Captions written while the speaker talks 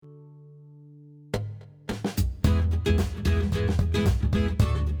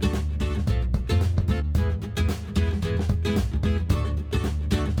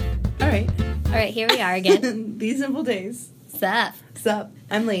right, here we are again. These Simple Days. Sup? Sup?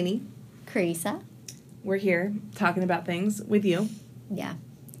 I'm Laney. Carissa. We're here talking about things with you. Yeah.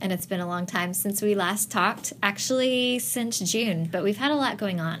 And it's been a long time since we last talked. Actually, since June. But we've had a lot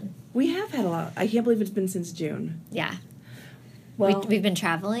going on. We have had a lot. I can't believe it's been since June. Yeah. Well, we've been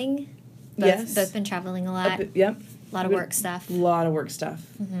traveling. Yes. Both been traveling a lot. Yep. A lot of work stuff. A lot of work stuff.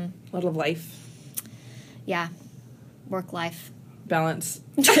 Mm-hmm. A lot of life. Yeah. Work life. Balance.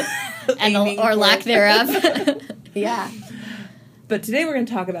 or lack thereof. Yeah. But today we're going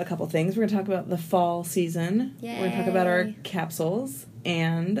to talk about a couple things. We're going to talk about the fall season. Yay. We're going to talk about our capsules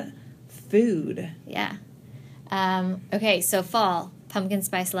and food. Yeah. Okay, so fall. Pumpkin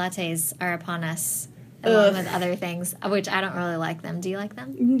spice lattes are upon us, along with other things, which I don't really like them. Do you like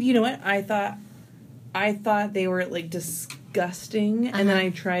them? You know what? I thought they were, like, disgusting, and then I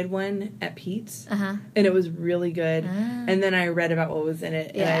tried one at Pete's, and it was really good, and then I read about what was in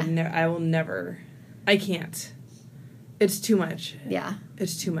it, and I will never... I can't. It's too much. Yeah.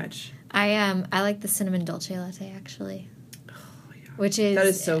 It's too much. I like the cinnamon dolce latte, actually. Oh, yeah. Which is... That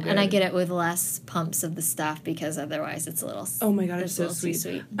is so good. And I get it with less pumps of the stuff, because otherwise it's a little... Oh my god, it's so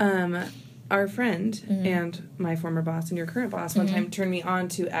sweet. Our friend and my former boss and your current boss one time turned me on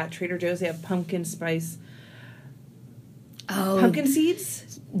to, at Trader Joe's, they have pumpkin spice... Oh. Pumpkin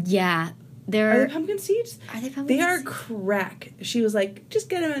seeds? Yeah. Are they pumpkin seeds? Are they pumpkin seeds? They are crack. She was like, just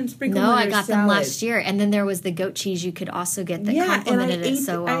get them and sprinkle them No, on I your got salad. them last year. And then there was the goat cheese you could also get that complemented it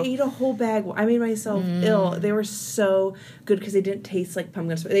so well. I ate a whole bag. I made myself ill. They were so good because they didn't taste like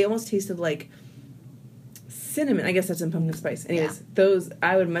pumpkin spice. They almost tasted like cinnamon. I guess that's in pumpkin spice. Anyways, those,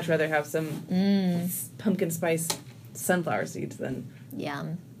 I would much rather have some pumpkin spice sunflower seeds than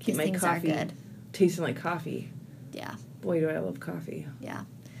Yum. keep my coffee tasting like coffee. Yeah. Boy, do I love coffee. Yeah.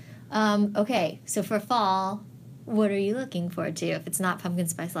 Okay, so for fall, what are you looking forward to if it's not pumpkin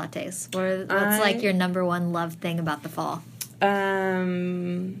spice lattes? What's like your number one love thing about the fall?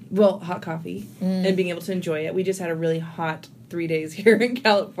 Well, hot coffee and being able to enjoy it. We just had a really hot 3 days here in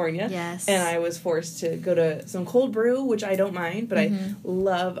California. Yes. And I was forced to go to some cold brew, which I don't mind, but I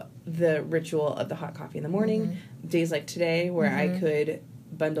love the ritual of the hot coffee in the morning. Days like today where I could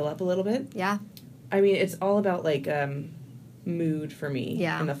bundle up a little bit. Yeah. I mean, it's all about, like, mood for me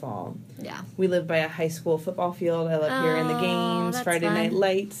in the fall. Yeah. We live by a high school football field. I love hearing the games. Friday Night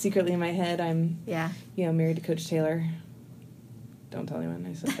Lights. Secretly in my head, I'm, married to Coach Taylor. Don't tell anyone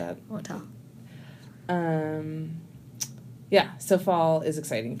I said that. Won't tell. Yeah, so fall is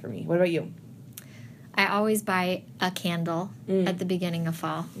exciting for me. What about you? I always buy a candle at the beginning of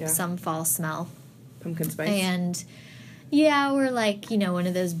fall. Yeah. Some fall smell. Pumpkin spice. And... yeah, or like, one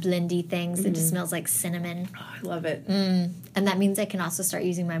of those blendy things that just smells like cinnamon. Oh, I love it. And that means I can also start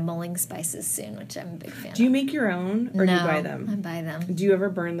using my mulling spices soon, which I'm a big fan of. Do you make your own, or do you buy them? I buy them. Do you ever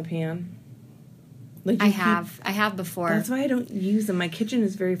burn the pan? Like I have before. That's why I don't use them. My kitchen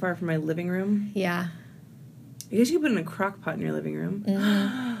is very far from my living room. Yeah. I guess you could put it in a crock pot in your living room.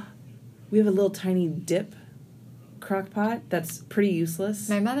 We have a little tiny dip crock pot that's pretty useless.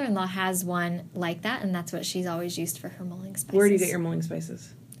 My mother-in-law has one like that, and that's what she's always used for her mulling spices. Where do you get your mulling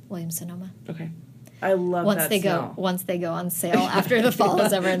spices? Williams-Sonoma. Okay. I love that smell. Once they go on sale after the fall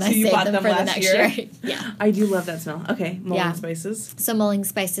is over, and so I you save bought them for the next year. Yeah. I do love that smell. Okay, mulling spices. So mulling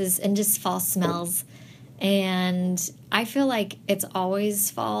spices and just fall smells. And I feel like it's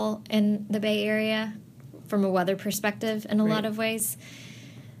always fall in the Bay Area from a weather perspective in a lot of ways.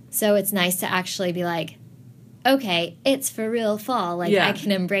 So it's nice to actually be like, okay, it's for real fall. Like, I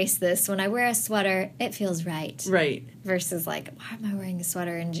can embrace this. When I wear a sweater, it feels right. Right. Versus, like, why am I wearing a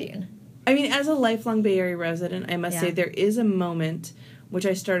sweater in June? I mean, as a lifelong Bay Area resident, I must say there is a moment, which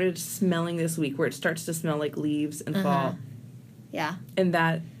I started smelling this week, where it starts to smell like leaves and fall. Yeah. And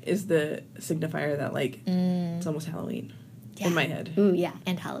that is the signifier that, like, it's almost Halloween in my head. Ooh, yeah,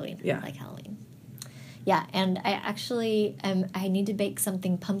 and Halloween. Yeah. I like Halloween. Yeah, and I actually, I need to bake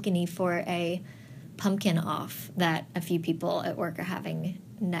something pumpkin-y for a pumpkin off that a few people at work are having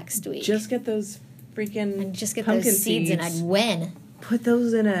next week. Just get those freaking and just get pumpkin those seeds, and I'd win. Put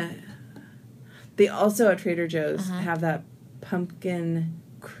those in a... They also at Trader Joe's have that pumpkin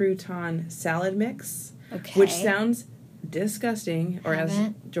crouton salad mix, which sounds disgusting, or as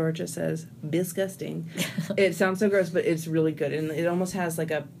Georgia says, disgusting. It sounds so gross, but it's really good, and it almost has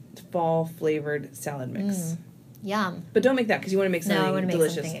like a fall-flavored salad mix. Yum. But don't make that, because you want to make something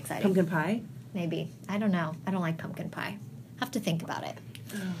delicious. Something exciting. Pumpkin pie? Maybe. I don't know. I don't like pumpkin pie. Have to think about it.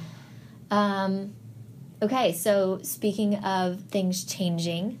 Okay, so speaking of things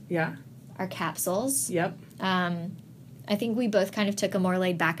changing. Yeah. Our capsules. Yep. I think we both kind of took a more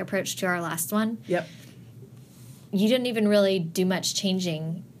laid-back approach to our last one. Yep. You didn't even really do much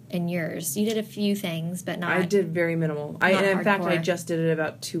changing in yours? You did a few things, but not... I did very minimal. In fact, I just did it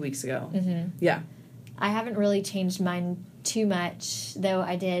about 2 weeks ago. Mm-hmm. Yeah. I haven't really changed mine too much, though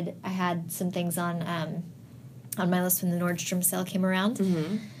I had some things on my list when the Nordstrom sale came around.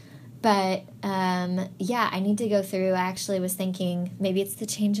 Mm-hmm. But, I need to go through. I actually was thinking maybe it's the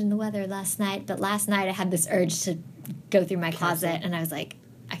change in the weather last night, but last night I had this urge to go through my closet, and I was like,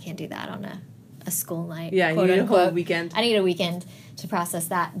 I can't do that on a school night. Yeah, you need a whole weekend. I need a weekend to process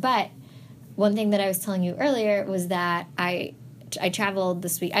that. But one thing that I was telling you earlier was that I traveled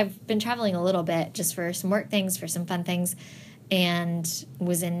this week. I've been traveling a little bit just for some work things, for some fun things, and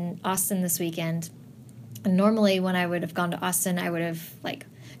was in Austin this weekend. And normally when I would have gone to Austin, I would have, like,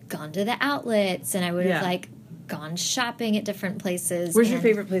 gone to the outlets, and I would have, like, gone shopping at different places. Where's your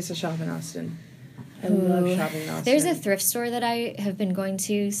favorite place to shop in Austin? I love shopping in Austin. There's a thrift store that I have been going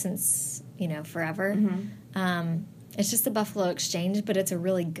to since, forever. Mm-hmm. It's just the Buffalo Exchange, but it's a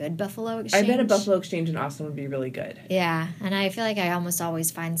really good Buffalo Exchange. I bet a Buffalo Exchange in Austin would be really good. Yeah, and I feel like I almost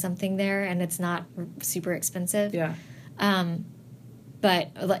always find something there, and it's not super expensive. Yeah.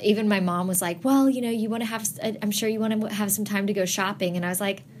 But even my mom was like, well, you want to have, I'm sure you want to have some time to go shopping. And I was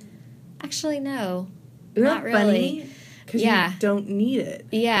like, actually, no, not really. Because you don't need it.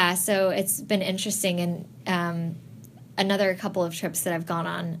 Yeah, so it's been interesting. And another couple of trips that I've gone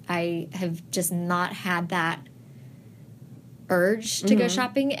on, I have just not had that urge to go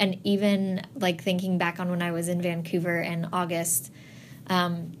shopping. And even, like, thinking back on when I was in Vancouver in August,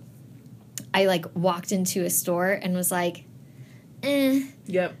 I, like, walked into a store and was like,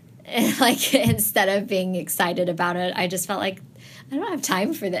 Yep. And, like, instead of being excited about it, I just felt like I don't have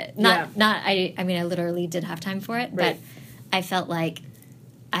time for that. I mean, I literally did have time for it, but I felt like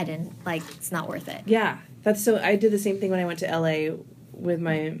I didn't, like, it's not worth it. Yeah. I did the same thing when I went to LA with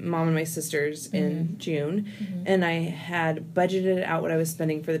my mom and my sisters in June, and I had budgeted out what I was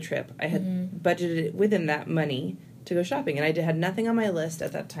spending for the trip. I had budgeted it within that money to go shopping, and I had nothing on my list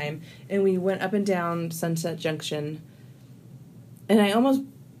at that time, and we went up and down Sunset Junction. And I almost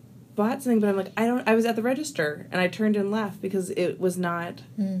bought something, but I'm like, I was at the register, and I turned and left because it was not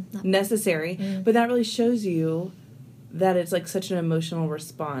necessary. But that really shows you that it's, like, such an emotional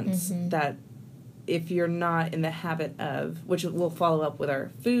response that if you're not in the habit of, which we'll follow up with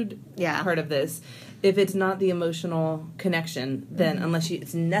our food part of this, if it's not the emotional connection, then unless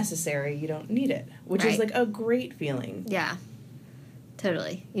it's necessary, you don't need it, which is, like, a great feeling. Yeah,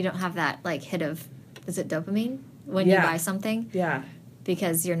 totally. You don't have that, like, hit of, is it dopamine? When you buy something. Yeah.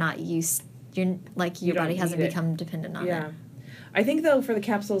 Because you're not used, your body hasn't become dependent on it. Yeah. I think, though, for the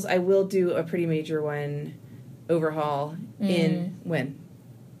capsules, I will do a pretty major one overhaul in when?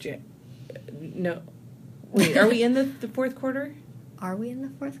 No. Wait, are we in the fourth quarter? Are we in the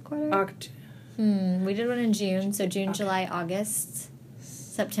fourth quarter? We did one in June, so June, July, August,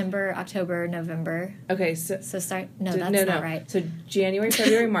 September, October, November. Okay, so start. No, that's not right. So January,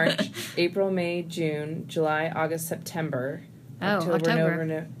 February, March, April, May, June, July, August, September, October.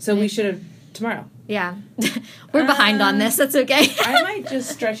 November. So we should have tomorrow. Yeah, we're behind on this. That's okay. I might just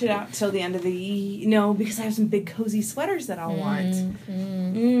stretch it out till the end of because I have some big cozy sweaters that I'll want,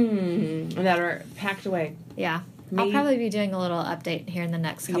 and that are packed away. Yeah, I'll probably be doing a little update here in the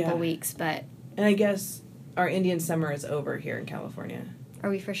next couple weeks, but. And I guess our Indian summer is over here in California. Are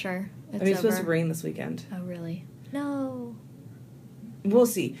we for sure? It's supposed to rain this weekend. Oh, really? No. We'll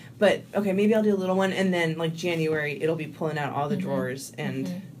see. But, okay, maybe I'll do a little one, and then, like, January, it'll be pulling out all the drawers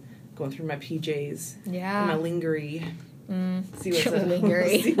and going through my PJs. Yeah. And my lingerie. See what's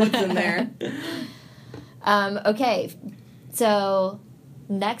see what's in there. Okay. So,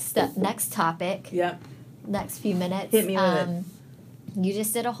 next topic. Yep. Next few minutes. Hit me with it. You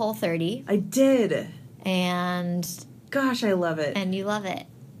just did a Whole30. I did. And... Gosh, I love it. And you love it.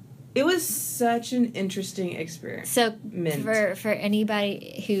 It was such an interesting experience. So, for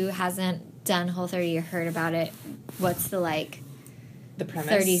anybody who hasn't done Whole30 or heard about it, what's the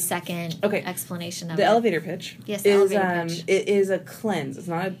premise? 30-second explanation of the elevator pitch. Yes, the elevator pitch. It is a cleanse. It's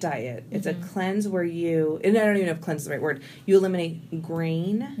not a diet. It's a cleanse where and I don't even know if cleanse is the right word. You eliminate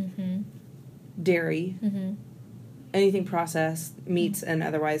grain, dairy, anything processed, meats and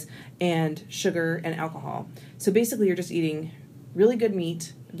otherwise, and sugar and alcohol. So basically you're just eating really good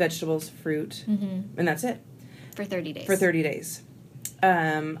meat, vegetables, fruit, and that's it. For 30 days. For 30 days.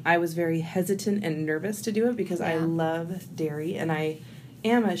 I was very hesitant and nervous to do it because I love dairy and I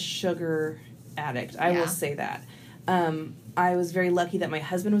am a sugar addict. I will say that. I was very lucky that my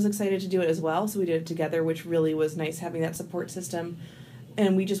husband was excited to do it as well, so we did it together, which really was nice having that support system.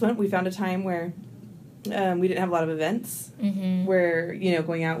 And we just we found a time where we didn't have a lot of events where,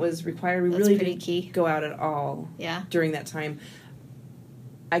 going out was required. We really didn't go out at all during that time.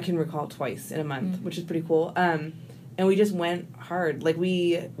 I can recall twice in a month, which is pretty cool. And we just went hard. Like,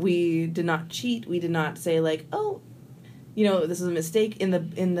 we did not cheat. We did not say, like, oh, you know, this is a mistake. In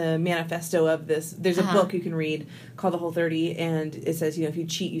the manifesto of this, there's a book you can read called The Whole30, and it says, you know, if you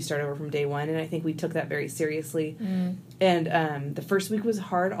cheat, you start over from day one. And I think we took that very seriously. And the first week was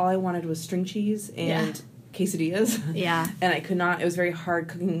hard. All I wanted was string cheese and quesadillas. Yeah. And I could not. It was very hard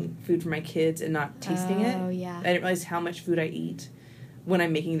cooking food for my kids and not tasting it. Oh, yeah. I didn't realize how much food I eat when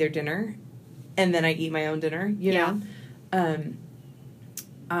I'm making their dinner, and then I eat my own dinner, you know?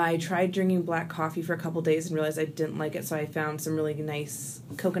 I tried drinking black coffee for a couple days and realized I didn't like it, so I found some really nice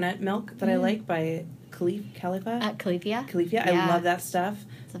coconut milk that I like by Califia. Califia. Yeah. I love that stuff.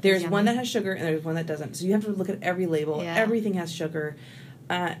 There's one that has sugar and there's one that doesn't. So you have to look at every label. Yeah. Everything has sugar.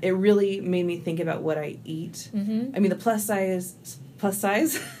 It really made me think about what I eat. I mean, the plus side is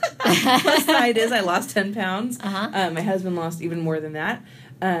I lost 10 pounds. My husband lost even more than that.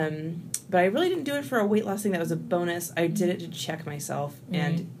 But I really didn't do it for a weight loss thing. That was a bonus. I did it to check myself,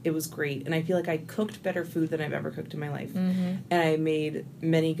 and it was great. And I feel like I cooked better food than I've ever cooked in my life. And I made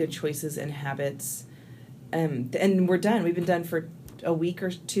many good choices and habits. And we're done. We've been done for a week or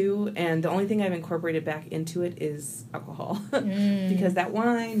two, and the only thing I've incorporated back into it is alcohol. Because that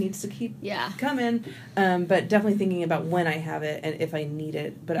wine needs to keep coming. But definitely thinking about when I have it and if I need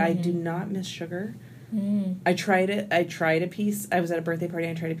it. But I do not miss sugar. I tried it. I tried a piece. I was at a birthday party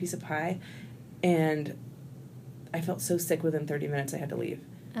and I tried a piece of pie, and I felt so sick within 30 minutes I had to leave.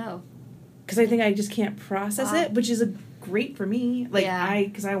 Oh. Because I think I just can't process it, which is great for me. Like,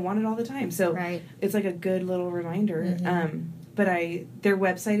 because I want it all the time. So it's like a good little reminder. But their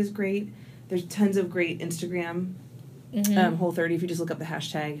website is great. There's tons of great Instagram, Whole30. If you just look up the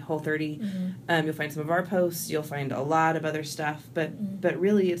hashtag Whole30, you'll find some of our posts. You'll find a lot of other stuff. But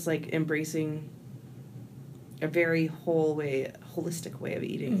really, it's like embracing a very holistic way of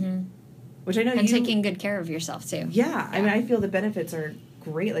eating, which I know and taking good care of yourself too. Yeah, I mean, I feel the benefits are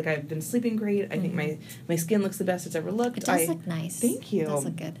great. Like, I've been sleeping great. I think my skin looks the best it's ever looked. It does look nice. Thank you. It does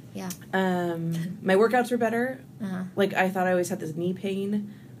look good. Yeah. My workouts were better. Like, I thought I always had this knee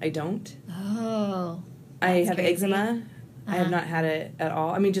pain. I don't. Oh. I have eczema. I have not had it at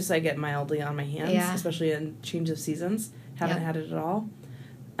all. I mean, just I get mildly on my hands, especially in change of seasons. Haven't had it at all.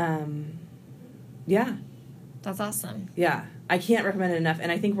 Yeah. That's awesome. Yeah. I can't recommend it enough.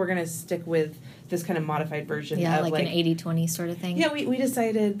 And I think we're going to stick with this kind of modified version. Yeah, of like an 80-20 sort of thing. Yeah, we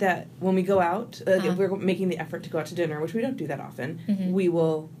decided that when we go out, if we're making the effort to go out to dinner, which we don't do that often, we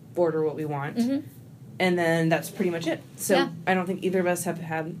will order what we want. And then that's pretty much it. So I don't think either of us have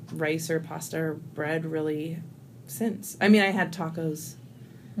had rice or pasta or bread really since. I mean, I had tacos.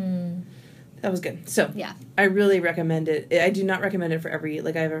 That was good. So I really recommend it. I do not recommend it for every,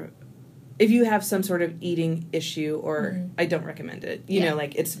 like, if you have some sort of eating issue, or I don't recommend it. You know,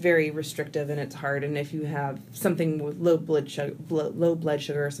 like, it's very restrictive and it's hard. And if you have something with low blood sugar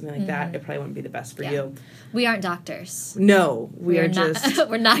or something like that, it probably wouldn't be the best for you. We aren't doctors. No, we are just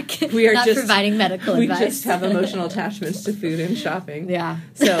we're not providing medical advice. We just have emotional attachments to food and shopping. Yeah.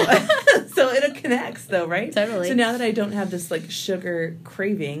 So it connects, though, right? Totally. So now that I don't have this, like, sugar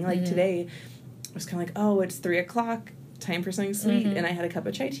craving, like today, I was kind of like, oh, it's 3:00. Time for something sweet, and I had a cup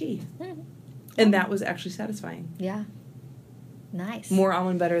of chai tea. And that was actually satisfying. Yeah. Nice. More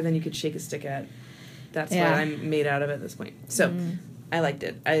almond butter than you could shake a stick at. That's what I'm made out of at this point. So, I liked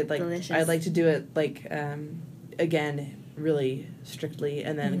it. I'd like to do it, like, again, really strictly,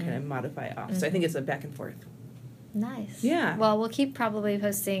 and then kind of modify it off. So I think it's a back and forth. Nice. Yeah. Well, we'll keep probably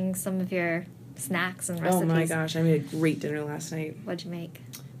posting some of your snacks and recipes. Oh my gosh, I made a great dinner last night. What'd you make?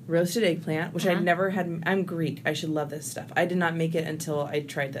 Roasted eggplant, which I'd never had. I'm Greek. I should love this stuff. I did not make it until I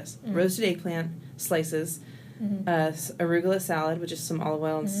tried this. Roasted eggplant slices, arugula salad, which is some olive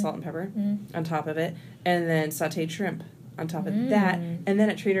oil and salt and pepper on top of it, and then sautéed shrimp on top of that. And then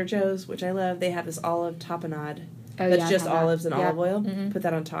at Trader Joe's, which I love, they have this olive tapenade. That's just olives and olive oil. Put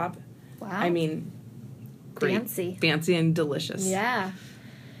that on top. Wow. I mean, great. Fancy and delicious. Yeah.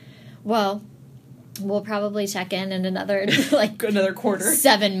 Well, we'll probably check in another, another quarter.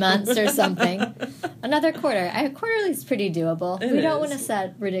 7 months or something. Another quarter. A quarterly is pretty doable. We don't want to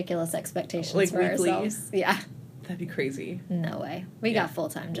set ridiculous expectations for weekly? ourselves. Yeah. That'd be crazy. No way. We got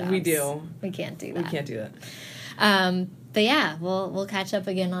full-time jobs. We do. We can't do that. We can't do that. But yeah, we'll catch up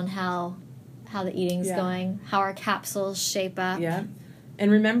again on how the eating's going, how our capsules shape up. Yeah.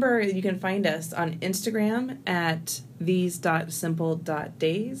 And remember, you can find us on Instagram at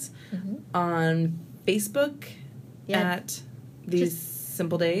these.simple.days, on Facebook at These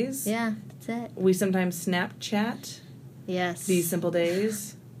Simple Days. Yeah, that's it. We sometimes Snapchat. Yes. These Simple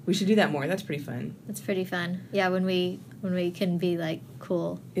Days. We should do that more. That's pretty fun. That's pretty fun. Yeah, when we can be like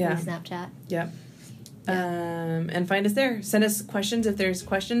cool. Yeah. We Snapchat. Yep. Yeah. And find us there. Send us questions if there's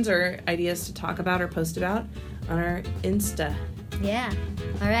questions or ideas to talk about or post about on our Insta. Yeah.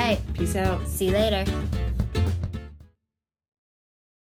 All right. Peace out. See you later.